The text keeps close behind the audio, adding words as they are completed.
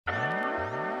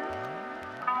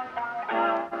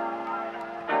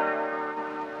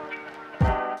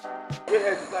We're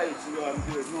here today to do a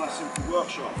nice simple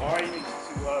workshop. I only need to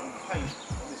paint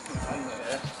on this container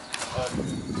here.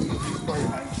 Spray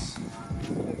paints,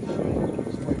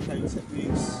 spray paint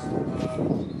techniques.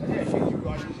 And yeah, if you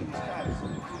guys using these cans. So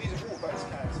these are water-based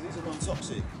cans, so these are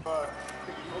non-toxic. Put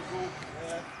the nozzle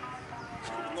there,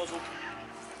 put the nozzle,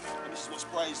 and this is what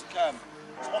sprays the can.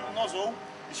 So on the nozzle,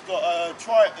 it's got a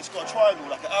triangle,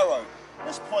 like an arrow,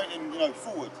 that's pointing,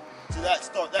 forward. So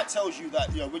that tells you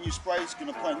that, when you spray, it's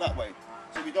going to point that way.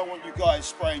 So we don't want you guys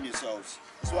spraying yourselves.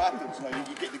 That's what happens.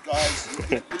 You get the guys,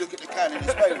 you look at the can and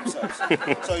they spray themselves.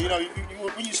 So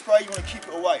when you spray, you want to keep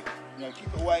it away.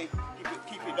 Keep it away,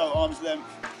 keep it arm's length,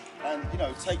 and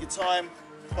take your time.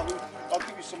 I'll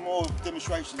give you some more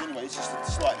demonstrations anyway. It's just a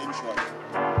slight intro.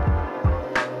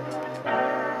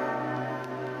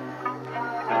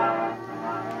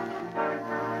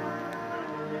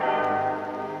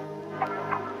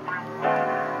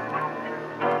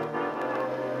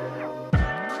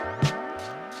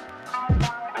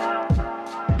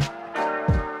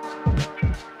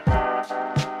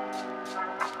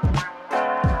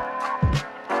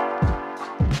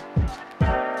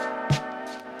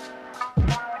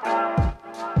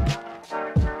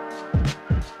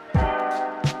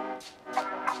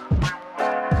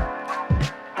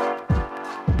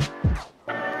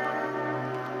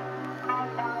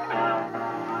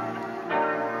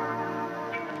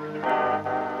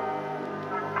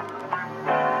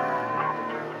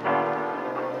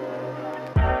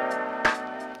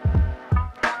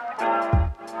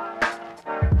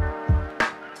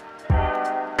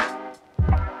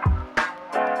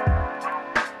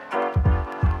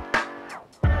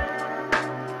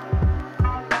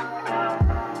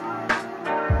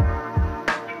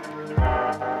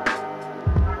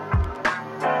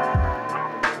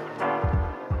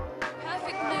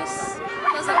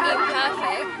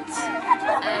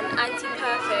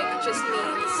 Anti-perfect just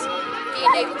means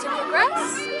being able to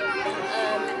progress,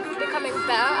 becoming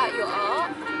better at your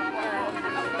art.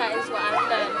 That is what I've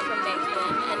learned from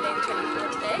Nathan and Name26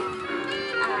 today.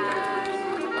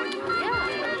 Yeah,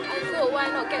 I thought why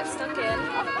not get stuck in,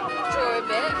 draw a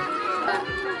bit. But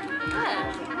yeah,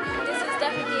 this is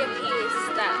definitely a piece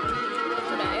that,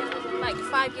 like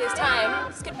 5 years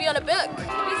time, this could be on a book, it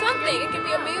could be something, it could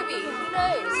be a movie, who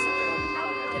knows?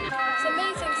 It's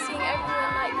amazing seeing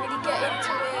everyone really get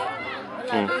into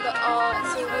it, and all the art,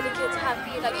 seeing all the kids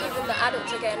happy, even the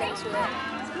adults are getting into it.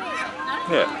 It's amazing.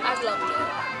 Yeah. I've loved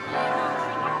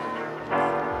it.